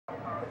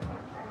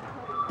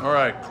All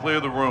right,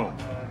 clear the room.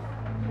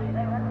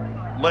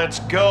 Let's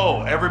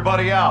go.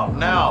 Everybody out,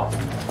 now.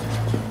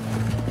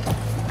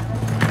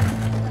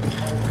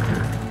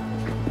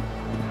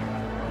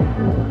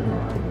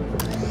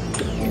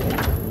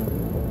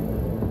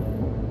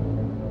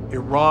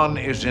 Iran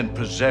is in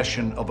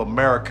possession of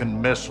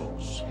American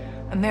missiles.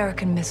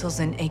 American missiles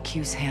in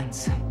AQ's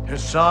hands.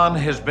 Hassan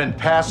has been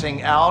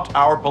passing out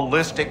our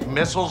ballistic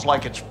missiles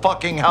like it's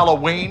fucking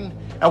Halloween,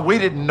 and we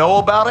didn't know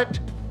about it?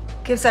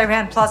 Gives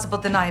Iran plausible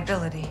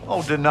deniability. Oh,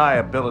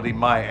 deniability,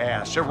 my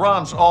ass.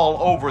 Iran's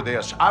all over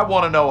this. I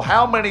want to know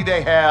how many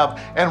they have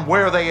and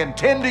where they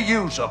intend to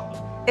use them.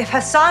 If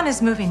Hassan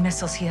is moving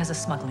missiles, he has a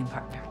smuggling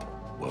partner.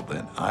 Well,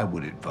 then I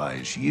would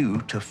advise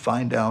you to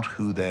find out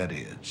who that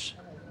is.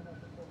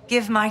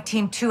 Give my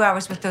team 2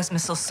 hours with those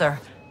missiles, sir.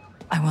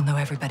 I will know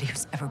everybody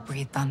who's ever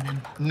breathed on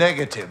them.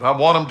 Negative. I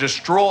want them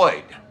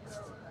destroyed.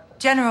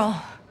 General,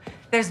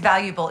 there's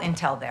valuable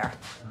intel there.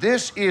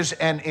 This is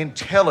an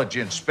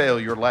intelligence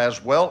failure,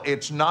 Laswell.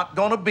 It's not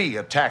going to be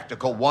a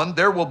tactical one.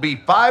 There will be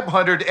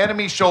 500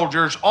 enemy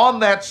soldiers on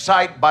that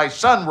site by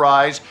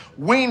sunrise.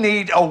 We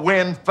need a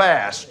win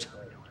fast.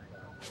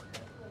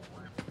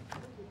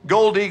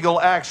 Gold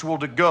Eagle Actual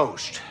to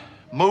Ghost.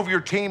 Move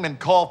your team and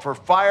call for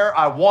fire.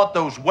 I want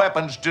those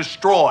weapons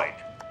destroyed.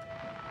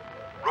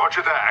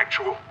 Roger that,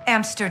 Actual.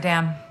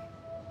 Amsterdam.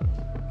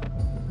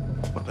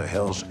 What the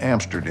hell's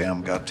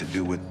Amsterdam got to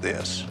do with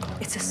this?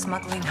 It's a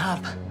smuggling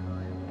hub.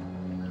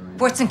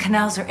 Ports and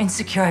canals are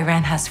insecure.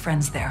 Iran has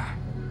friends there.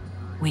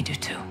 We do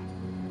too.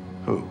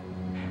 Who?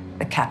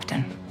 The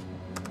captain.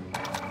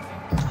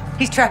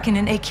 He's tracking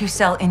an AQ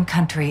cell in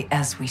country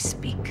as we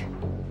speak.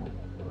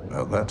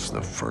 Well, that's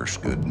the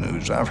first good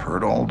news I've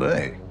heard all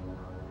day.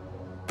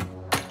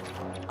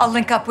 I'll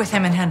link up with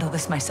him and handle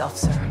this myself,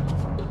 sir.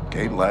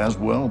 Kate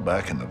Laswell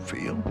back in the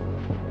field?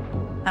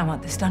 I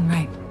want this done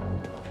right.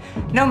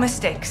 No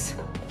mistakes.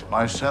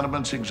 My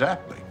sentiments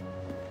exactly.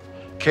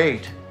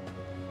 Kate,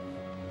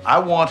 I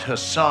want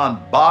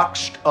Hassan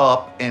boxed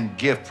up and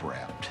gift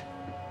wrapped.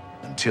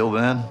 Until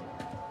then,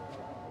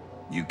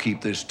 you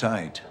keep this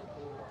tight.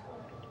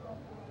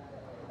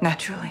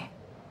 Naturally,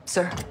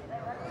 sir.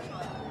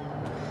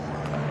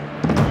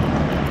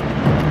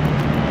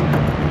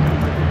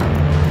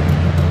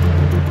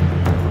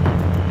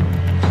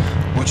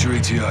 What's your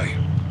ETA?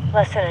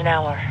 Less than an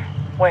hour.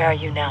 Where are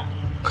you now?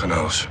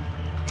 Canals.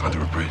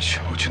 Under a bridge,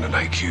 watching an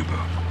AQ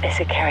boat. Is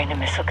it carrying a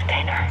missile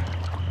container?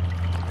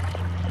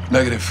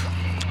 Negative.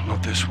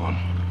 Not this one.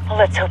 Well,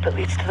 let's hope it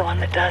leads to the one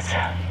that does.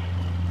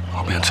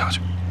 I'll be in touch.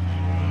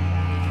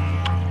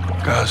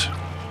 Guys.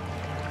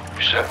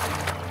 You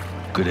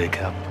set? Good day,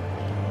 Cap.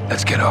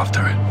 Let's get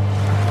after it.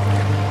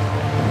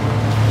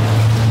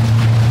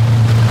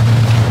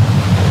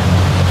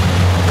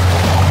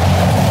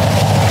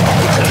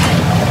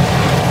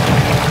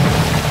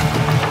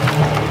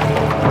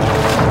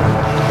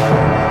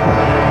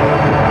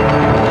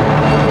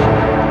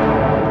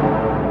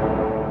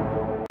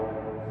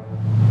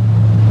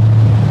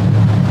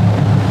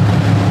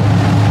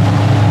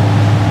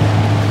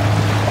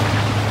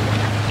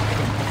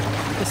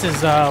 This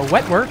is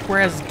Wetwork,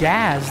 whereas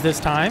Gaz this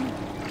time.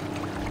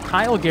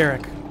 Kyle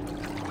Garrick.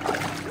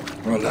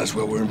 Right, that's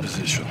where we're in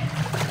position.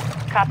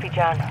 Copy,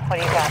 John. What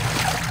do you got?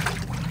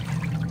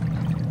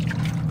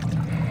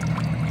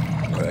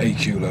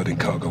 AQ loading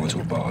cargo into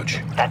a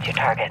barge. That's your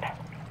target.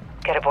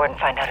 Get aboard and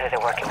find out who they're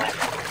working with.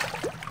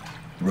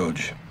 Rog.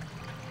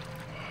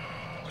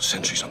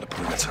 Sentries on the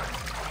perimeter.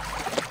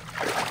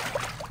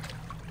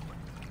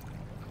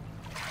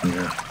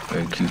 Yeah,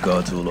 AQ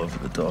guards all over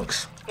the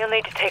docks. You'll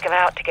need to take them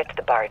out to get to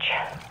the barge.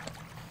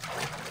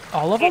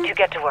 All of them? You two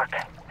get to work.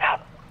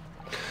 Out.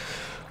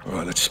 All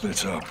right, let's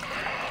split up.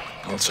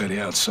 I'll say the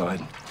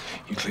outside.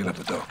 You clean up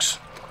the docks.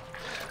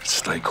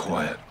 Stay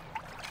quiet.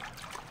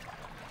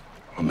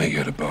 I'll meet you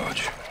at the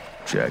barge.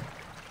 Check.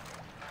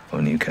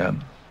 On you,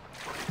 Cab.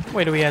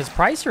 Wait, do we has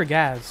Price or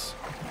Gaz?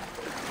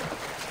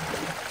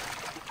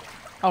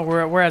 Oh,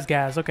 we're as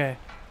Gaz, okay.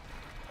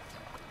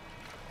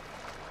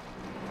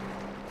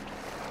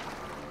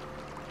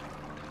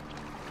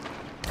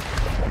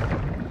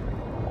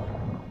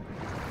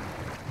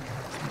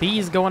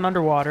 B's going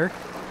underwater.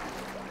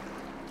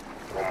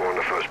 One more on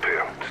the first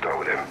pier. Start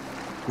with him.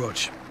 Rog.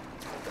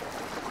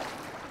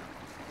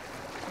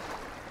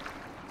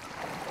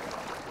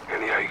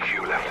 Any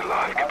AQ left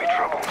alive could be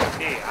trouble.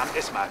 Hey, I'm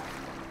Ismail.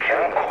 Keep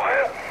them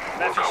quiet.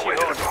 We'll go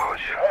into the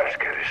barge. Let's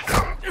get this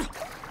done.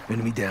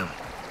 Enemy down.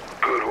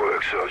 Good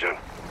work, Sergeant.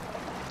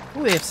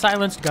 Ooh, they have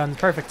silenced guns.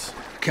 Perfect.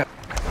 Cap.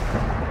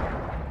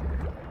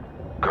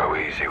 Go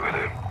easy with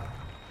it.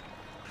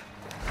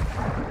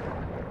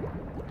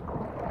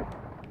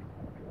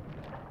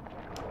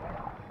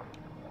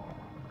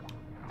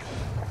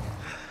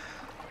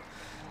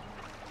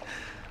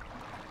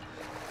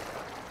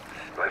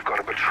 They've got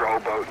a patrol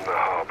boat in the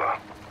harbor.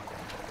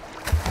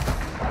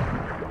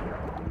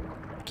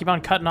 Keep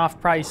on cutting off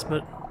Price,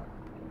 but...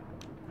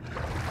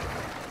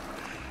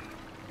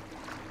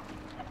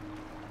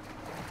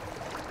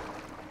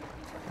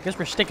 I guess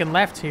we're sticking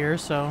left here,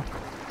 so...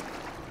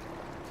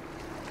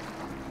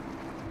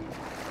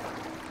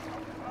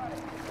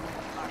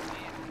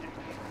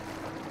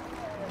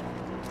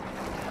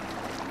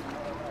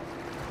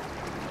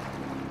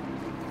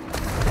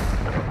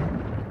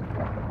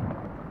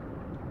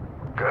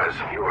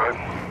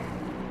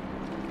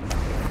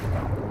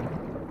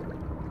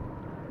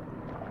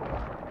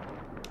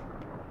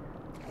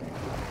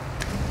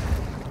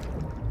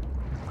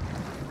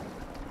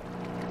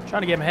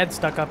 Trying to get my head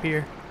stuck up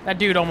here. That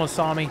dude almost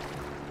saw me.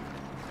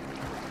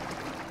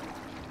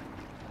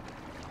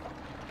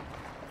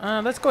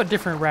 Let's go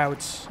different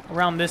routes.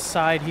 Around this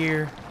side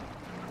here.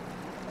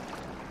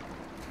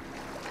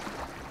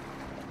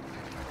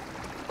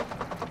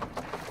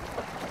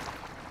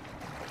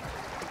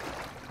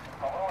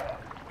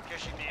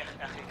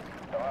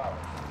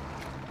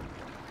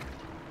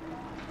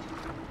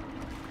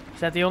 Is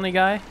that the only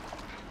guy?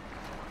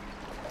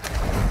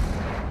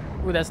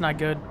 Ooh, that's not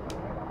good.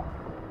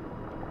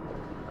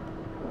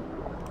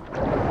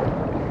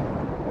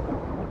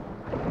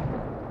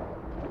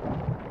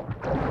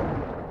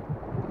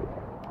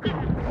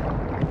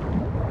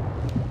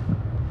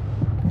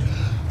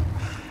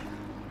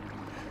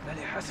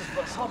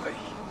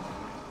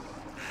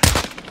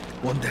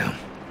 One down.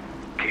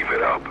 Keep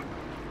it up.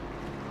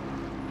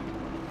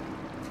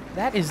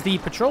 That is the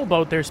patrol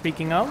boat they're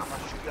speaking of.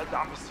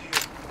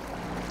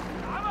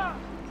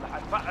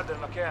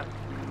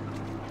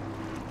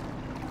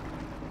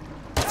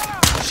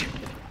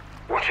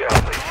 Watch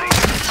out, they see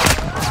you.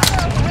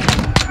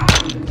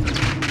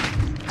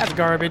 That's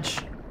garbage.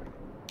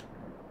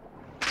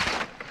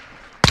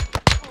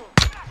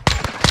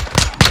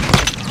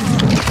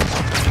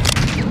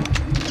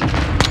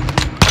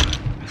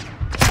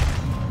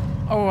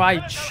 Oh, I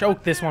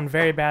choked this one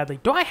very badly.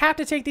 Do I have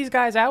to take these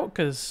guys out?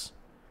 Because...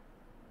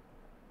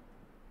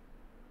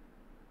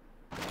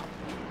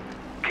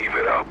 Keep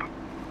it up.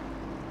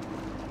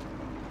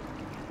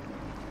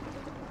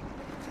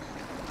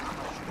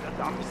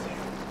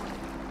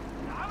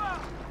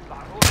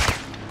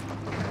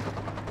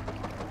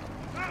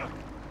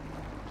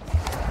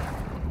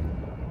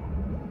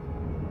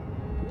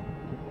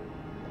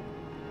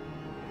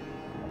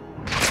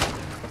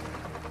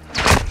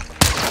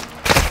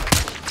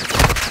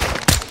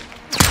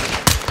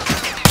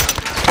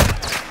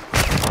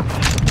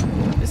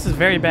 This is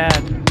very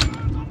bad.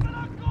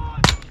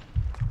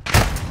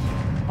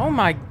 Oh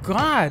my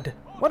god!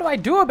 What do I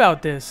do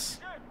about this?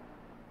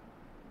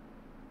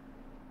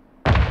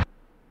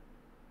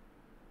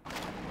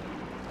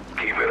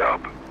 Keep it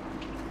up.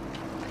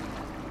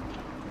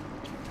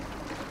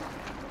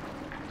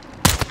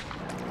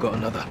 Got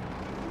another.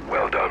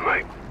 Well done,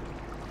 mate.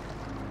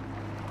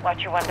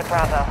 Watch your one to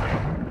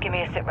Bravo. Give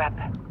me a sit rep.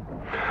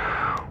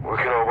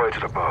 Working our way to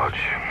the barge.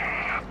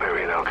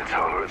 Burying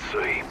Alcatala at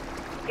sea.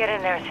 Get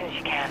in there as soon as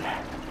you can.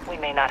 We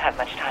may not have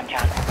much time,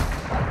 John.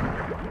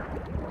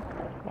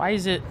 Why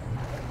is it...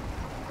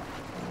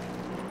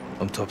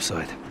 I'm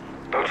topside.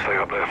 Don't stay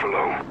up there for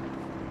long.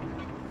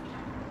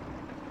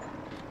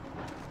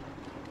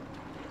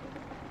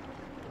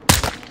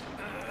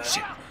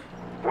 Shit.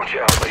 Watch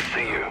out, they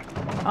see you.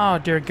 Oh,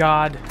 dear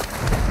God.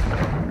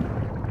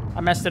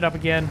 I messed it up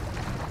again.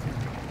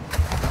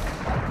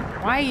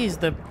 Why is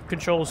the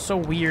control so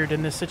weird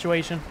in this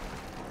situation?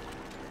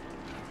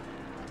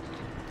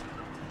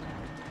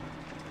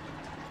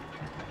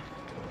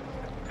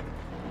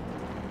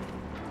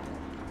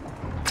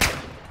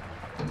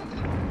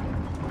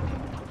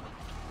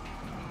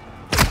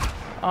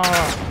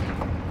 Oh.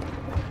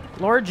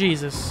 Lord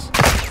Jesus.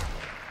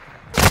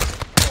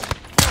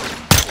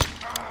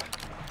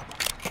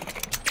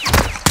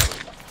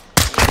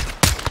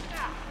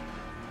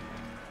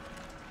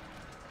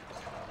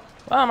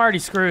 Well, I'm already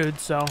screwed,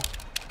 so...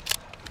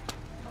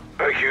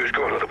 AQ's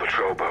got another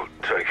patrol boat.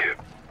 Take it.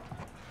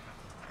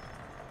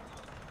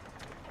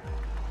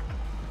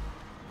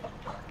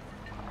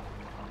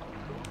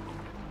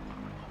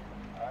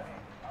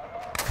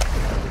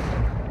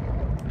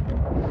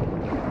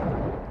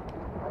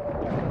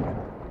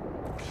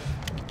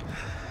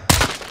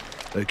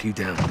 AQ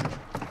down.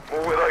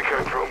 More where they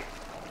came from.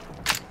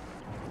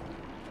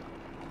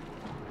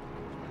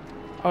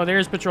 Oh,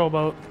 there's patrol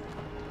boat.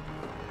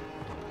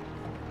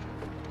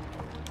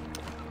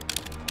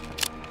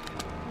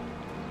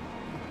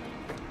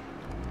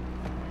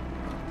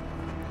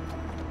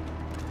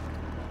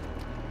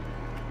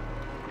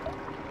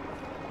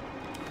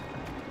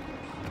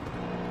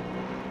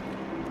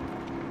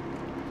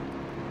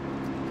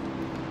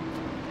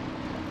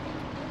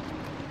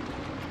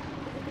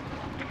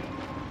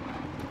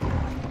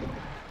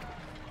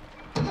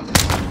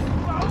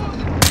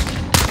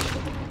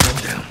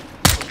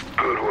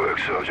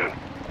 Sergeant.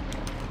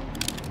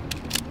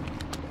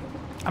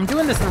 I'm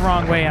doing this the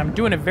wrong way. I'm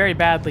doing it very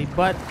badly,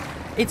 but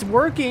it's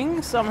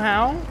working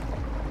somehow,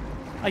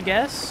 I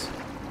guess.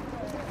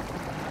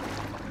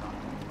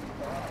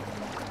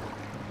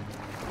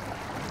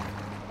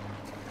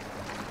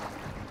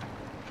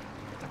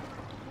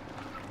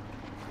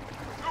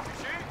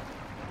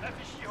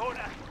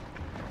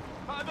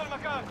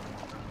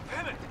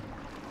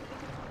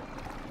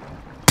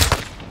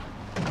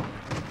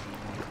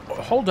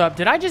 Hold up,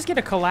 did I just get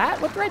a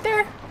collat? Look right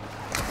there?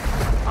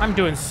 I'm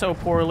doing so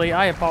poorly,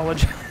 I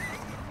apologize.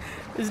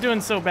 It's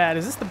doing so bad.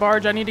 Is this the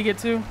barge I need to get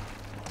to?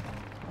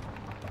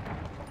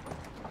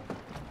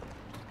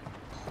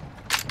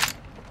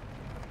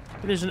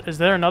 Is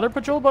there another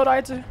patrol boat I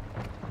had to?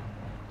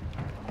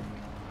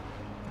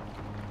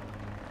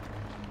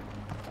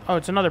 Oh,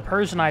 it's another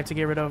person I have to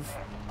get rid of.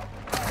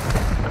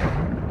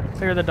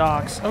 Clear the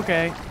docks.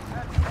 Okay.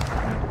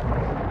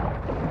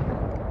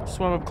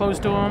 Swim up close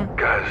to him.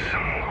 Guys,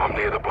 I'm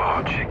near the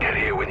barge. Get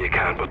here when you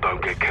can, but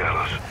don't get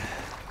careless.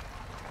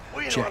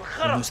 Check.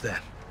 Almost there.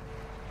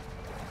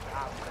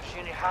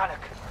 مشيني حالك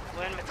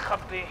وين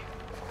متخبي؟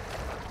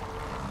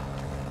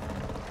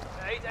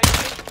 بعيد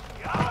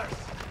يارس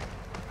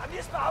عم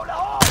يسمعوا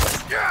لهون.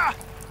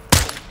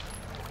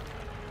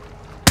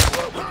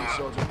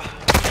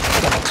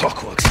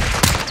 Clock works.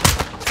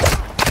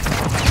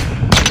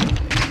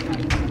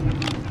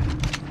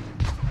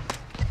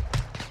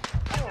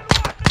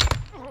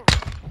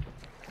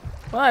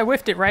 Well, I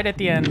whiffed it right at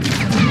the end.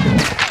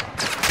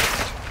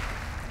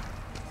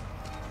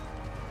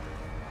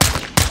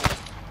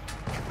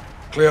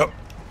 Clear up.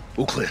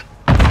 All clear.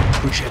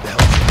 Appreciate the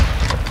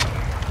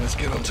help. Let's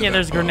get onto Yeah, that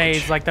there's barge.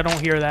 grenades. Like, I don't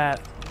hear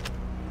that.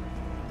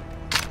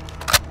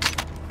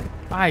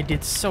 I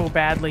did so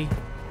badly.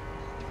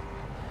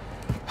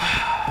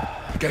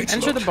 Gates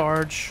Enter locked. the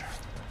barge.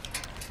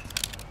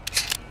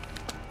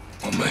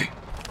 On me.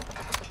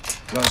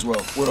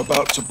 Laswell, we're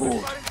about to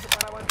board.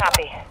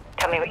 Copy.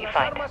 Tell me what you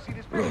find.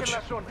 Roach,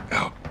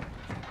 out.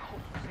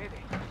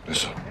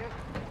 Listen,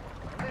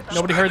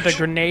 Nobody heard the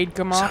grenade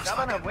come off?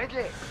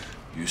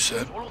 you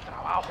said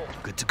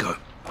Good to go.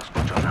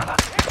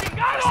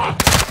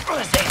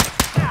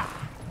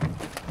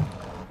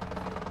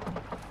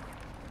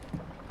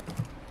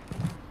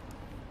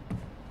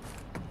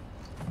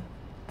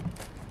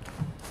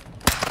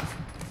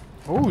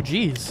 Oh,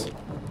 jeez.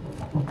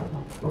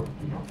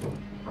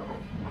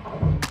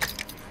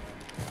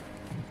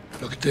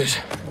 look at this.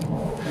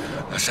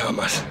 That's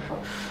Hamas.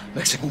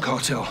 Mexican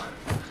cartel.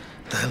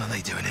 What the hell are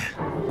they doing here?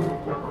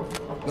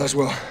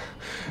 Laswell,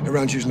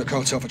 Iran's using the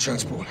cartel for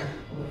transport.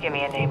 Give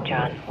me a name,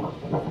 John.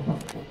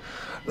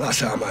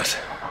 That's Hamas.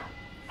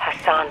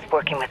 Hassan's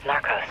working with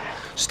narcos.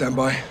 Stand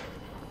by.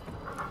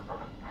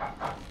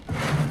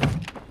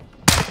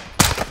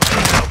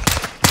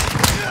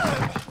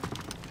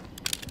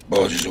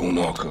 Barge is all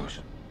narcos.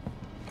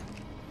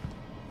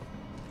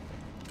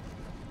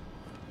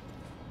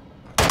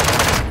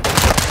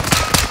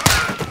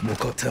 More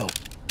cartel.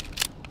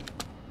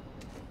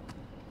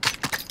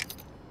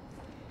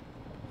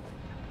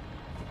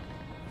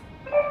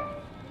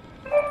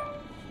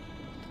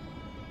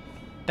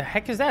 The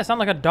heck is that? It sounds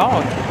like a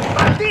dog.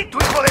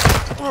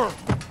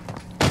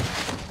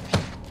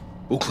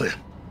 All clear.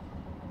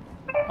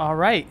 All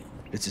right.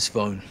 It's his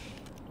phone.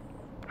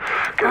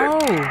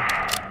 Oh.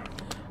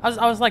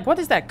 I was like, what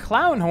is that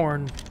clown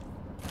horn?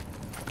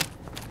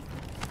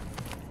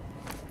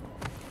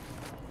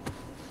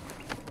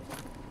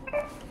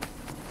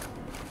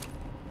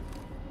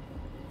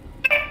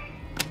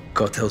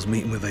 Cartel's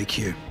meeting with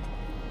AQ.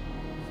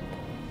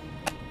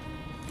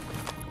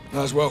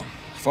 Laswell,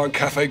 find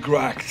Cafe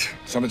Gracht.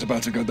 Something's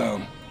about to go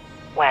down.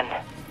 When?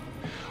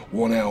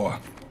 1 hour.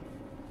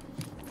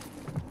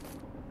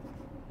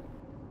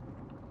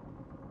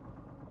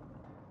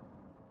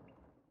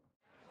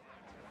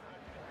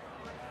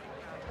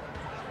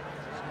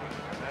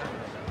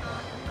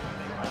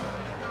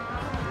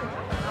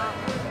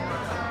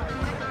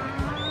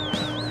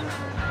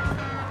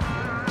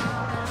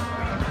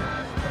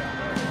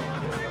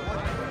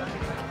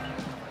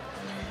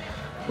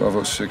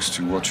 Bravo 6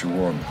 to what you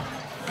want.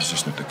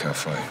 Position at the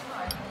cafe.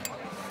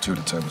 2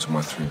 to table to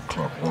my 3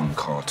 o'clock. 1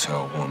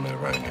 cartel, 1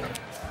 Iranian.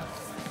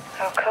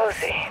 How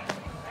cozy.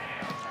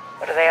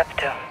 What are they up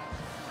to?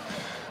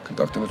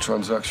 Conducting a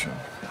transaction.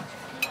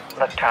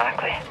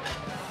 Electronically.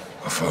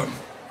 Affirm.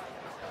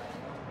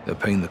 They're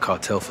paying the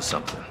cartel for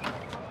something.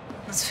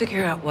 Let's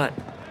figure out what.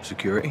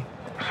 Security?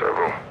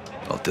 Several.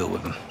 I'll deal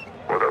with them.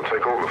 Well, don't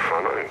take all the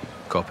fun, eh?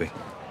 Copy.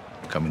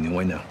 Coming your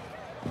way now.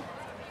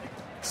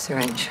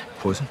 Syringe.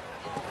 Poison?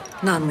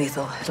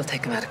 Non-lethal. It'll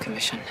take him out of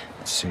commission.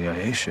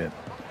 CIA shit.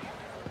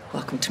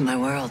 Welcome to my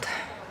world.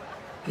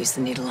 Use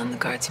the needle on the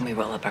guards and we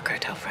roll up our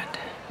cartel friend.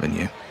 And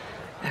you?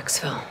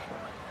 Exfil.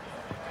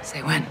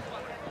 Say when.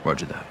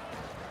 Roger that.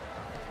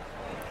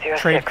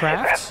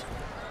 Tradecraft?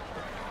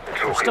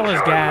 Still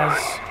has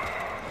gas.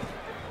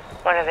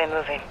 When are they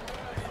moving?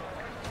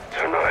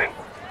 Tonight.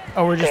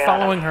 Oh, we're just Stay on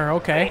following them. her. We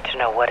Okay. need to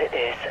know what it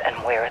is and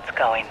where it's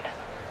going.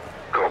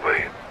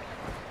 Copy.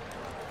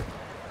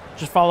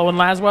 Just following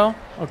Laswell.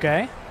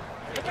 Okay.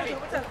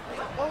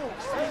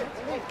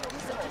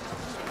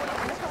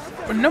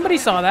 But nobody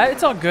saw that.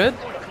 It's all good.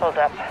 Hold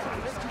up.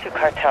 2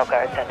 cartel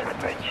guards under the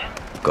bridge.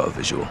 Got a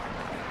visual.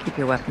 Keep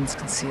your weapons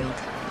concealed.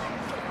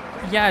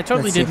 Yeah, I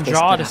totally Let's see if didn't they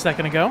draw it split a up.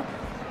 second ago.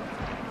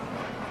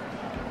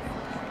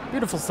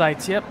 Beautiful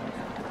sights, yep.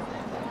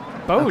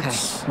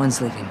 Boats. Okay, one's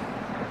leaving.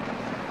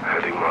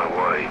 Heading my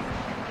way.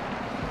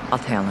 I'll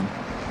tail him.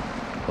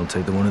 I'll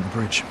take the one at the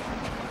bridge.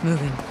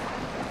 Moving.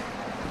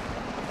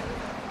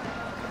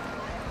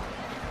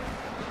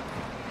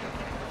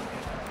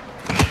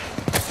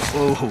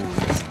 Oh,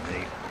 easy,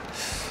 mate.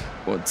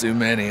 One too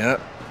many, huh?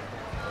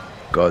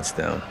 Guards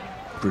down.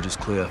 Bridge is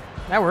clear.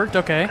 That worked,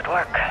 okay. Good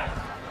work.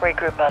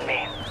 Regroup on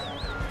me.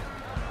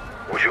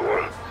 What you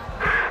want?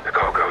 The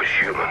cargo is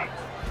human.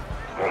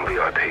 1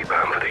 VIP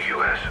bound for the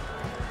US.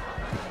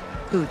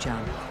 Who,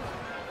 John?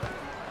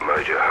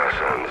 Major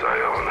Hassan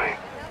Zyani.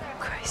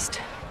 Christ.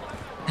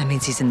 That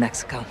means he's in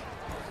Mexico.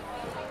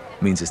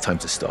 Means it's time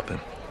to stop him.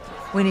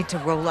 We need to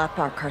roll up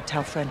our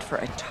cartel friend for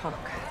a talk.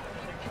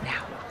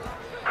 Now.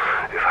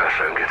 If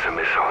Hassan gets a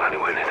missile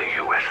anywhere near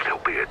the US, there'll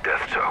be a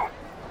death toll.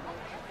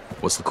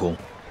 What's the call?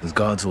 There's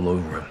guards all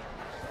over him.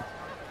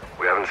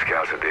 We haven't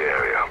scouted the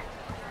area.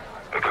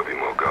 There could be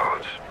more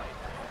guards.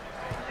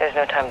 There's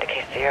no time to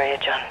case the area,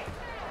 John.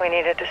 We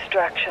need a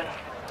distraction.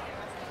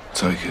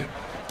 Take it.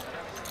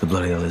 The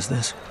bloody hell is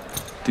this?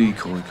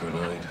 Decoy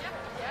grenade.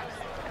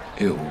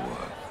 It'll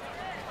work.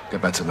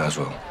 Get back to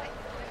Laswell.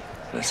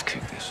 Let's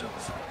kick this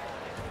off.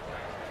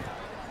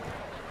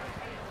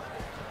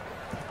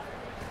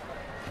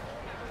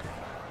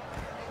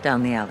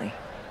 Down the alley.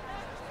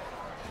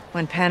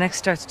 When panic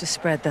starts to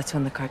spread, that's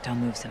when the cartel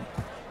moves him.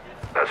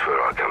 That's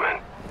where I come in.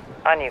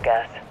 On you,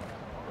 guys.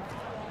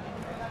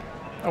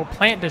 Oh,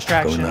 plant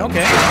distraction. Going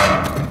Okay.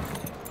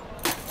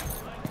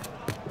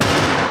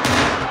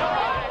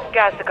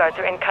 Guys, the guards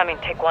are incoming.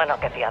 Take one, I'll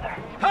get the other.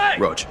 Hey!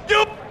 Rog.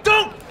 You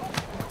don't!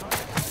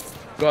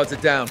 Guards are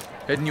down.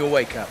 Heading your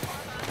way, Cap.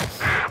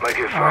 Make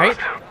it fast. All right.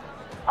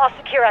 I'll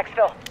secure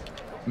Exville.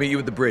 Meet you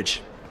at the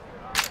bridge.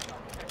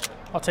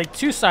 I'll take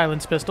 2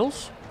 silence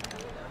pistols.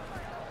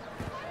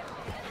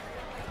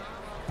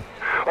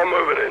 I'm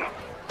moving in.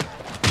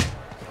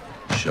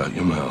 Shut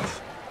your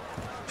mouth.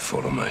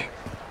 Follow me.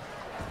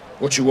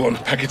 What you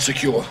want? Package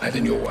secure.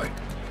 Heading your way.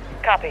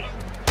 Copy.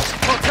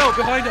 Hotel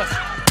behind us!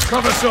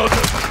 Cover,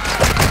 Sergeant.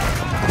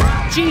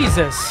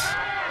 Jesus.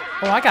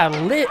 Oh, I got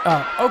lit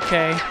up.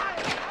 Okay.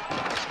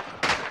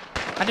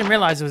 I didn't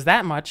realize it was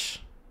that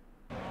much.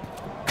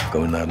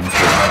 Going loud and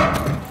clear.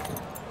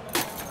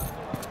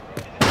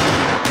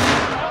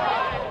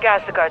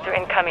 Guys, the guards are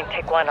incoming.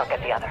 Take one, I'll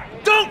get the other.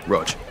 Don't!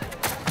 Rog.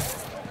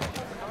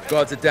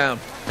 Guards are down.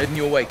 Heading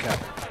your way, Cap.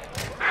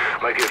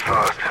 Make it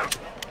fast.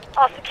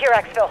 I'll secure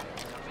Exville.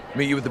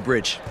 Meet you at the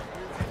bridge.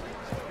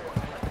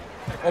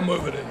 I'm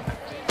moving in.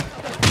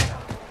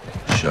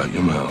 Shut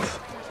your mouth.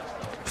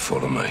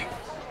 Follow me.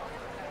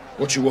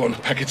 What you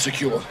want? Package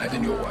secure.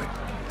 Heading your way.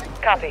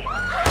 Copy.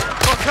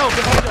 Hotel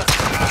behind us!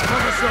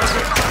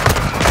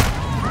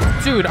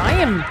 Dude,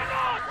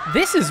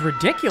 this is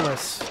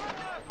ridiculous.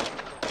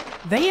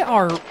 They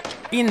are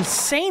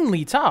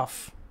insanely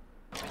tough.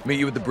 Meet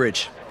you at the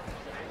bridge.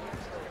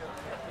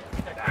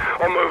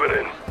 I'm moving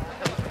in.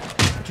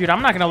 Dude,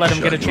 I'm not gonna let him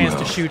Shut get a your chance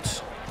to mouth.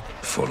 shoot.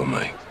 Follow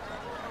me.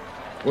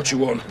 What you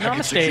want? I'm gonna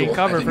Package stay in secure.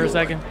 cover Heading for a your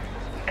way. second.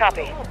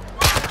 Copy.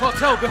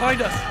 Hotel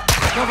behind us!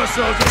 Cover,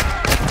 Sergeant.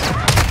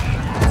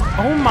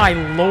 Oh my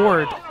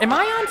lord. Am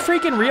I on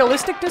freaking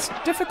realistic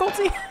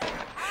difficulty?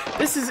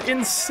 This is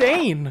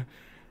insane.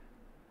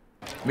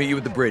 Meet you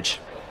at the bridge.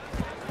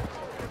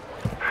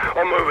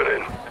 I'm moving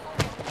in.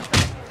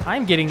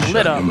 I'm getting lit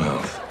Shut up. your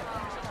mouth.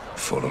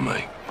 Follow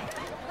me.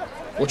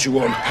 What you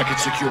want? Package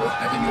secure.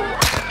 Heading your way.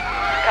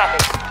 Copy.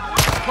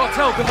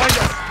 Hotel behind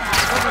us!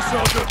 Cover,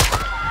 Sergeant.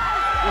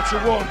 What you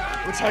want?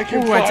 We're taking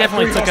Ooh, I fire.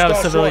 definitely 3 took out a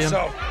hostiles to civilian.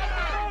 ourselves.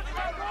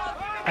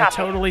 I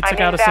totally took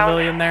out a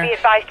civilian Be there.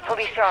 advised,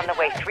 police are on the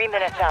way. 3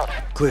 minutes out.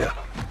 Clear.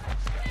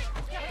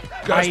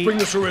 Guys, I- bring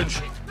the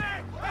syringe.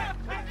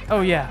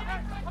 Oh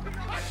yeah.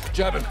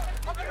 Jabbing.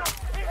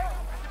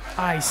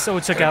 I so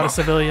took out a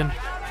civilian.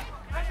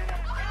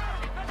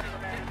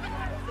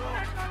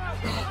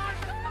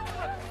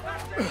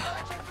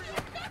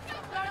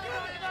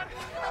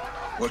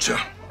 Watch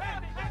out.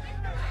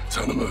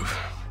 Time to move.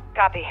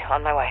 Copy.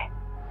 On my way.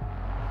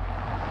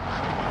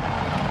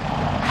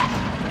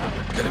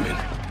 Get him in.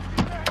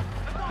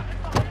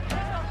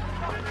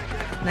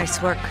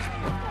 Nice work.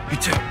 You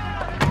too.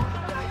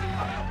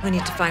 We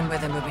need to find where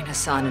they're moving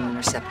Hassan and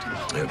intercept him.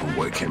 Yeah, we'll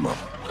wake him up.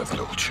 Have a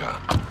little chat.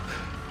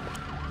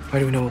 Why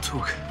do we know we'll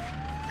talk?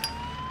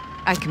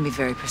 I can be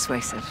very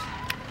persuasive.